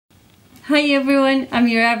Hi everyone, I'm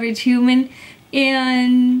your average human,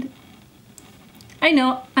 and I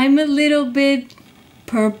know I'm a little bit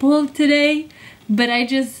purple today, but I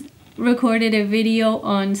just recorded a video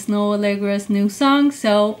on Snow Allegra's new song,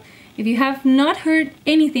 so if you have not heard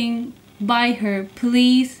anything by her,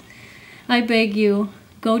 please, I beg you,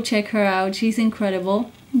 go check her out. She's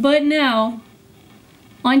incredible. But now,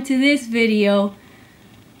 onto this video.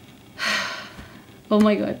 Oh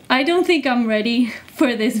my god, I don't think I'm ready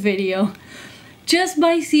for this video. Just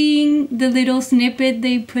by seeing the little snippet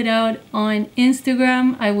they put out on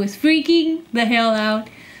Instagram, I was freaking the hell out.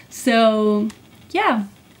 So yeah,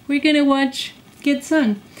 we're gonna watch Get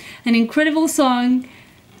Sun, an incredible song.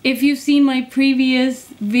 If you've seen my previous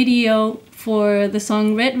video for the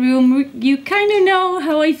song Red Room, you kind of know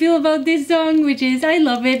how I feel about this song, which is I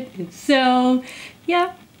love it. So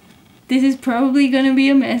yeah, this is probably gonna be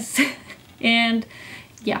a mess. And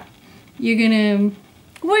yeah, we're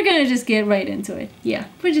gonna just get right into it. Yeah,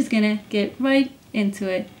 we're just gonna get right into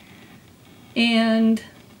it. And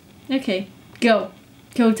okay, go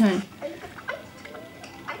time.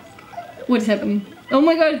 What is happening? Oh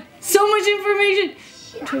my god, so much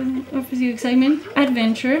information! Offers you excitement,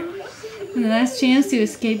 adventure, and the last chance to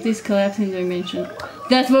escape this collapsing dimension.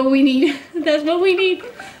 That's what we need. That's what we need.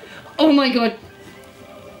 Oh my god,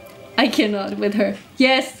 I cannot with her.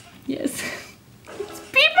 Yes, yes. It's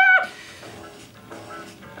people.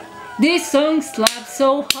 This song slaps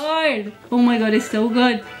so hard. Oh my god, it's so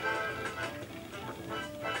good.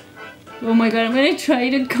 Oh my god, I'm gonna try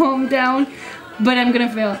to calm down, but I'm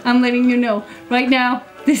gonna fail. I'm letting you know right now.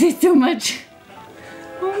 This is too much.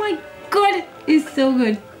 Oh my god, it's so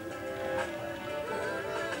good.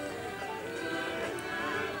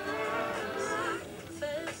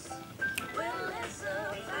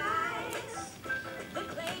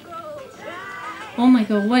 Oh my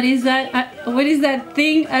god, what is that? What is that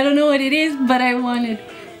thing? I don't know what it is, but I want it.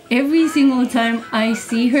 Every single time I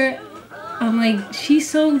see her, I'm like, she's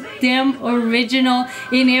so damn original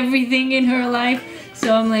in everything in her life.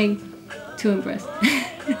 So I'm like, too impressed.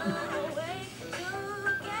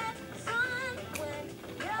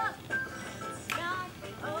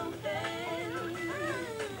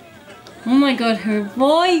 Oh my god, her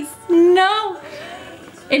voice! No!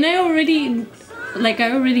 And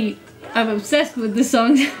I'm obsessed with the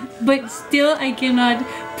song, but still I cannot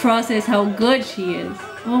process how good she is.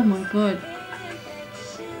 Oh my god.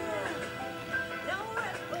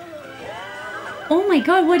 Oh my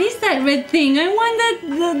god, what is that red thing? I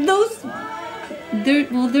want those...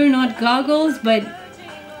 They're not goggles, but...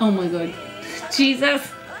 Oh my god. Jesus.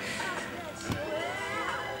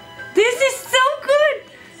 This is so good!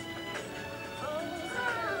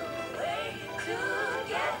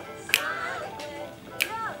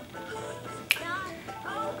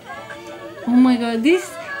 Oh my god,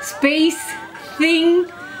 this space thing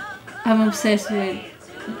I'm obsessed with.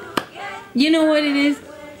 You know what it is?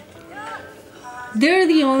 They're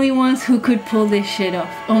the only ones who could pull this shit off.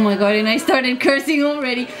 Oh my god, and I started cursing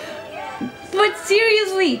already. But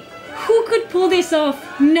seriously, who could pull this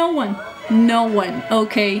off? No one. No one,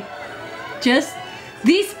 okay? Just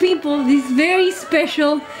these people, these very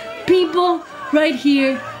special people right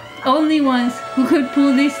here, only ones who could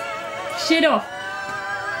pull this shit off.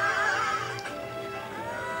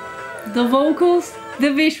 The vocals, the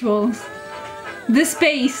visuals, the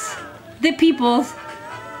space, the peoples,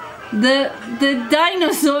 the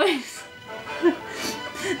dinosaurs,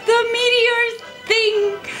 the meteor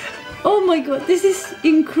thing. Oh my god, this is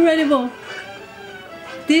incredible.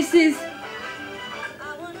 This is...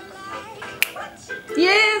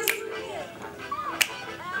 Yes!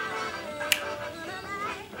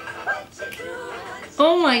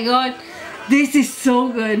 Oh my god, this is so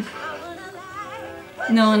good.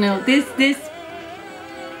 No, this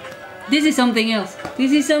is something else.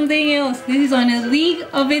 This is something else. This is on a league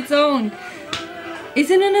of its own. It's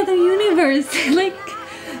in another universe. Like,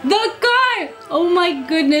 the car! Oh my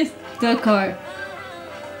goodness, the car.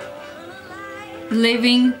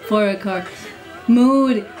 Living for a car.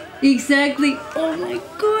 Mood. Exactly. Oh my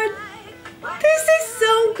god. This is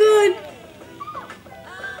so good.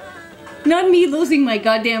 Not me losing my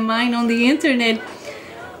goddamn mind on the internet.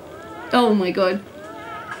 Oh my god.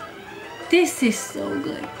 This is so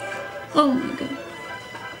good. Oh my god.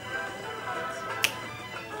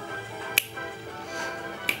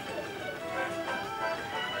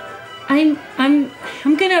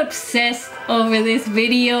 I'm gonna obsess over this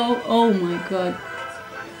video. Oh my god.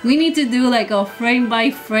 We need to do like a frame by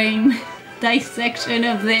frame dissection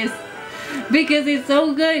of this because it's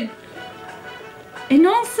so good. And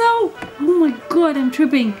also, oh my god, I'm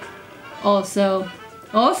tripping. Also,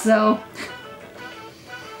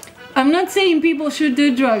 I'm not saying people should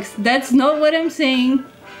do drugs. That's not what I'm saying.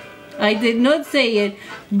 I did not say it.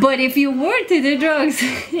 But if you were to do drugs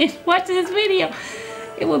and watch this video,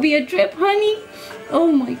 it will be a trip, honey.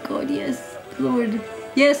 Oh my God, yes, Lord.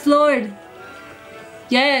 Yes, Lord.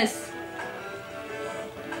 Yes.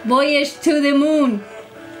 Voyage to the moon.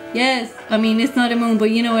 Yes. I mean, it's not a moon, but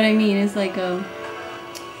you know what I mean. It's like a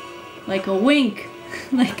wink.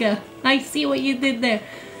 Like a, I see what you did there.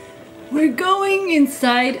 We're going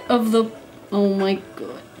inside of the, oh my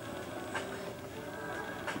God.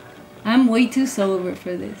 I'm way too sober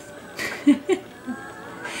for this.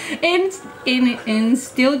 and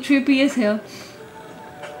still trippy as hell.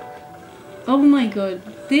 Oh my God.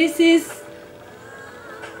 This is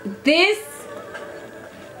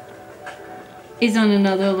on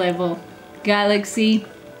another level. Galaxy.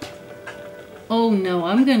 Oh no,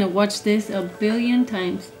 I'm gonna watch this a billion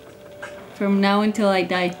times from now until I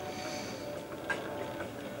die.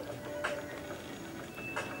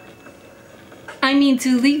 I mean,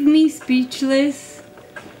 to leave me speechless,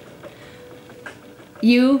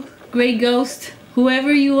 you, Grey Ghost,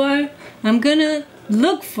 whoever you are, I'm gonna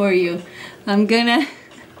look for you. I'm gonna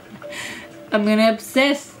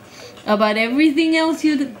obsess about everything else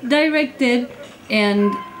you directed,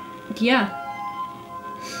 and yeah.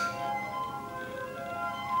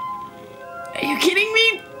 Are you kidding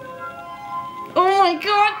me? Oh my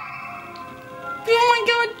God! Oh my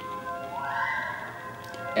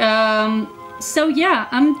God! So yeah,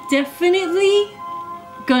 I'm definitely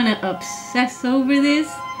gonna obsess over this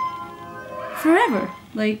forever.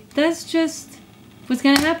 Like, that's just what's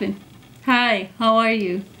gonna happen. Hi, how are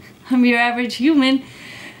you? I'm your average human,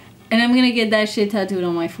 and I'm gonna get that shit tattooed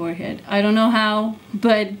on my forehead. I don't know how,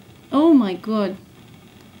 but oh my God.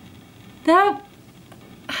 I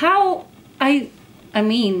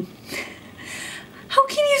mean, how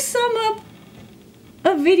can you sum up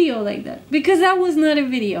a video like that? Because that was not a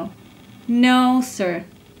video. No, sir.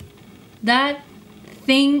 That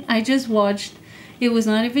thing I just watched, it was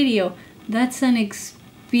not a video. That's an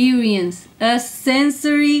experience. A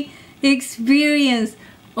sensory experience.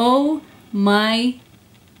 Oh my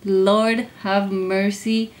Lord, have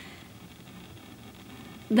mercy.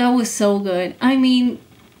 That was so good. I mean,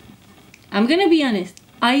 I'm gonna be honest.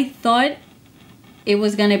 I thought it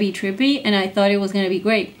was gonna be trippy and I thought it was gonna be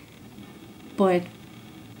great. But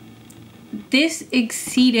this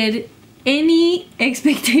exceeded any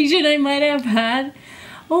expectation I might have had.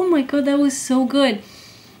 Oh my God, that was so good.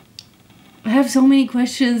 I have so many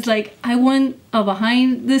questions. Like, I want a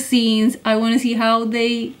behind the scenes. I want to see how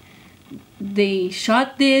they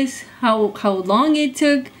shot this, how long it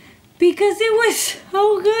took, because it was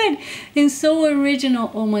so good and so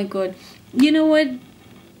original. Oh my God. You know what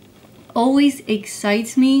always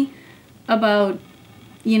excites me about,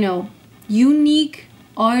 you know, unique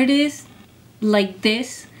artists like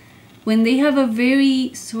this? When they have a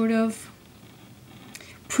very sort of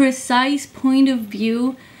precise point of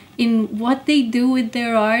view in what they do with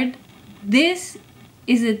their art. This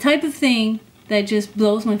is the type of thing that just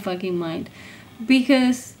blows my fucking mind.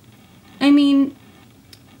 Because, I mean,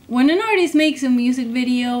 when an artist makes a music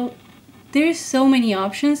video, there's so many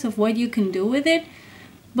options of what you can do with it.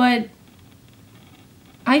 But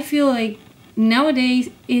I feel like nowadays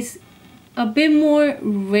it's a bit more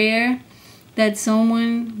rare that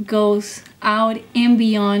someone goes out and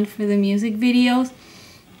beyond for the music videos.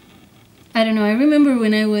 I don't know, I remember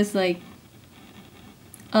when I was like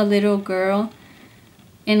a little girl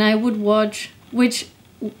and I would watch, which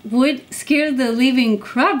would scare the living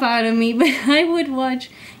crap out of me, but I would watch,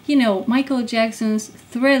 you know, Michael Jackson's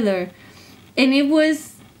Thriller, and it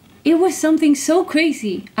was something so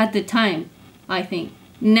crazy at the time, I think.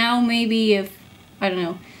 Now maybe if, I don't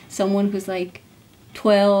know, someone who's like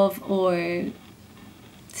 12 or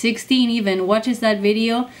 16 even watches that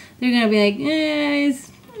video, they're gonna be like,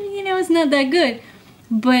 it's not that good.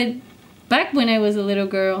 But back when I was a little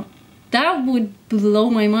girl, that would blow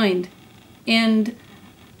my mind. And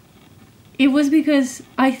it was because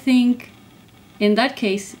I think in that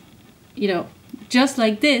case, you know, just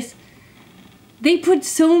like this, they put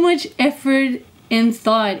so much effort and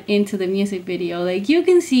thought into the music video. Like, you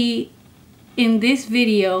can see in this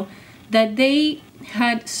video that they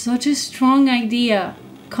had such a strong idea,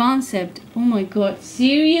 concept. Oh my God,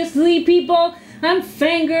 seriously, people? I'm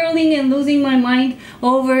fangirling and losing my mind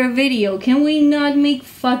over a video. Can we not make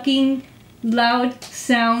fucking loud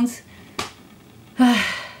sounds?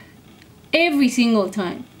 Every single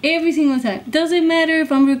time. Every single time. Doesn't matter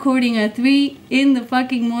if I'm recording at 3 in the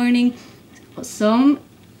fucking morning. Some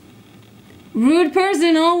rude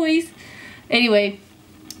person always. Anyway,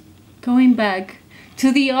 going back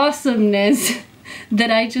to the awesomeness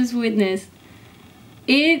that I just witnessed.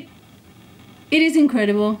 It is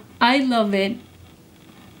incredible. I love it.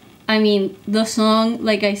 I mean, the song,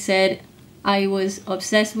 like I said, I was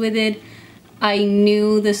obsessed with it. I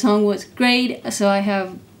knew the song was great, so I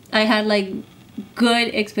had like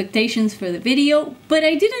good expectations for the video, but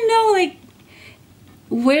I didn't know like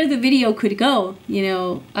where the video could go, you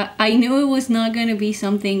know. I knew it was not gonna be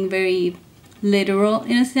something very literal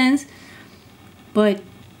in a sense, but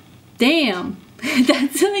damn,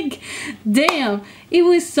 that's like, damn, it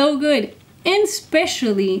was so good. And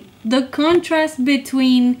especially the contrast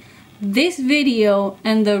between this video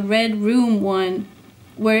and the Red Room one,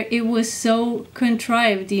 where it was so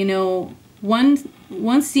contrived, you know, one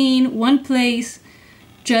scene, one place,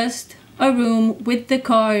 just a room with the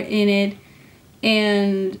car in it.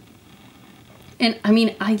 And I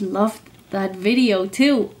mean, I loved that video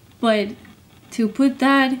too, but to put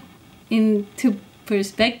that into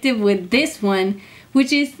perspective with this one,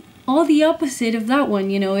 which is all the opposite of that one,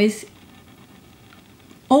 you know, is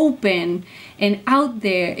open and out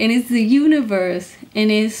there, and it's the universe, and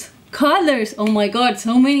it's colors. Oh my god,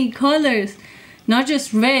 so many colors, not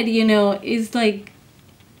just red, you know. It's like,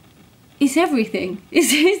 it's everything.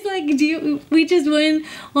 It's like, we just went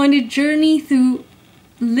on a journey through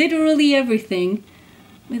literally everything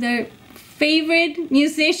with our favorite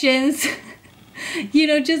musicians. You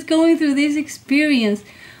know, just going through this experience.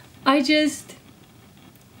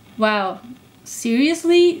 Wow,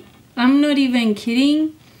 seriously, I'm not even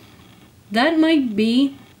kidding. That might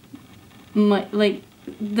be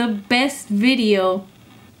the best video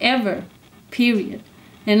ever, period.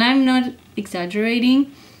 And I'm not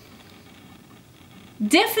exaggerating.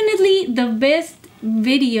 Definitely the best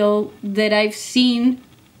video that I've seen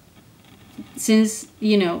since,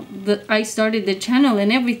 you know, I started the channel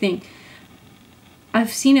and everything.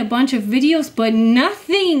 I've seen a bunch of videos, but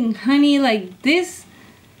nothing, honey, like this.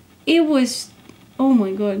 It was, oh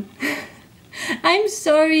my god. I'm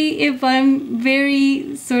sorry if I'm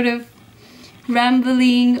very sort of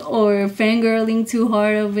rambling or fangirling too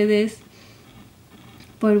hard over this.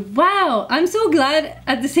 But wow, I'm so glad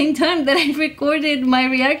at the same time that I recorded my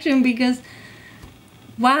reaction, because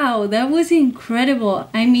wow, that was incredible.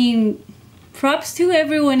 I mean, props to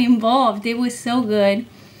everyone involved. It was so good.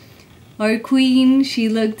 Our queen, she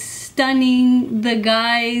looked stunning. The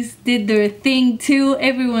guys did their thing too.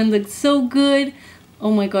 Everyone looked so good.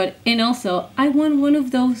 Oh my god. And also, I want one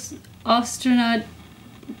of those astronaut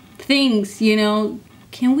things, you know.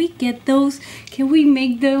 Can we get those? Can we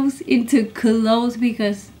make those into clothes?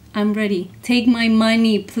 Because I'm ready. Take my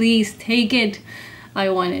money, please. Take it. I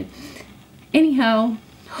want it. Anyhow,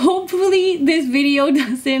 hopefully this video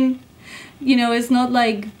doesn't, you know, it's not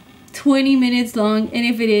like 20 minutes long. And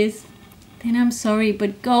if it is, then I'm sorry.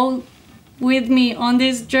 But go with me on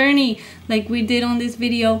this journey like we did on this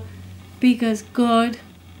video. Because god,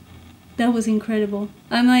 that was incredible.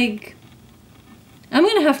 I'm like, I'm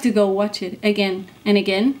gonna have to go watch it again and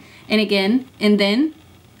again and again, and then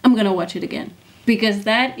I'm gonna watch it again, because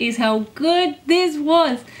that is how good this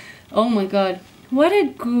was. Oh my god, what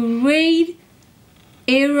a great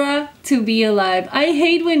era to be alive. I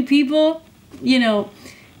hate when people, you know,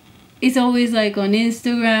 it's always like on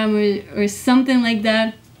Instagram or something like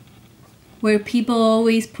that, where people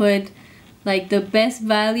always put like the best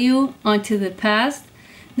value onto the past.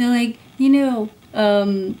 They're like, you know,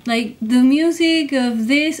 like the music of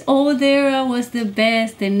this old era was the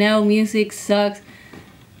best and now music sucks.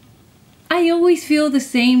 I always feel the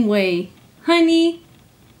same way. Honey,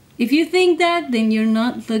 if you think that, then you're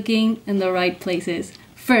not looking in the right places,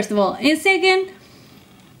 first of all. And second,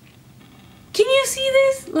 can you see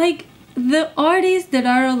this? Like, the artists that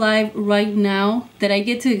are alive right now that I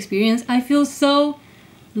get to experience, I feel so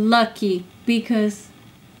lucky, because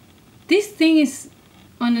this thing is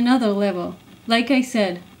on another level. Like I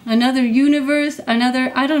said, another universe,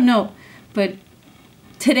 another, I don't know. But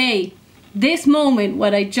today, this moment,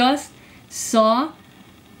 what I just saw,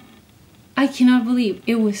 I cannot believe.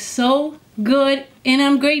 It was so good, and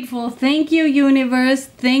I'm grateful. Thank you, universe.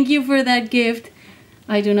 Thank you for that gift.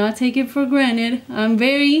 I do not take it for granted.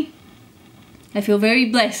 I feel very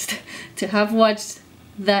blessed to have watched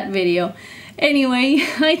that video. Anyway,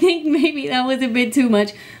 I think maybe that was a bit too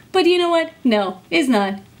much. But you know what? No, it's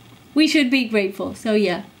not. We should be grateful. So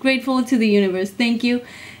yeah, grateful to the universe. Thank you.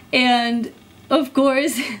 And of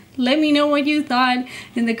course, let me know what you thought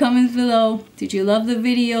in the comments below. Did you love the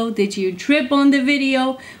video? Did you trip on the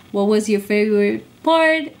video? What was your favorite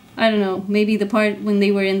part? I don't know, maybe the part when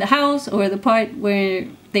they were in the house, or the part where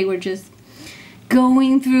they were just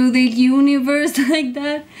going through the universe like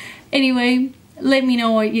that. Anyway, Let me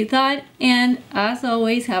know what you thought, and as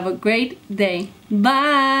always, have a great day.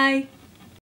 Bye!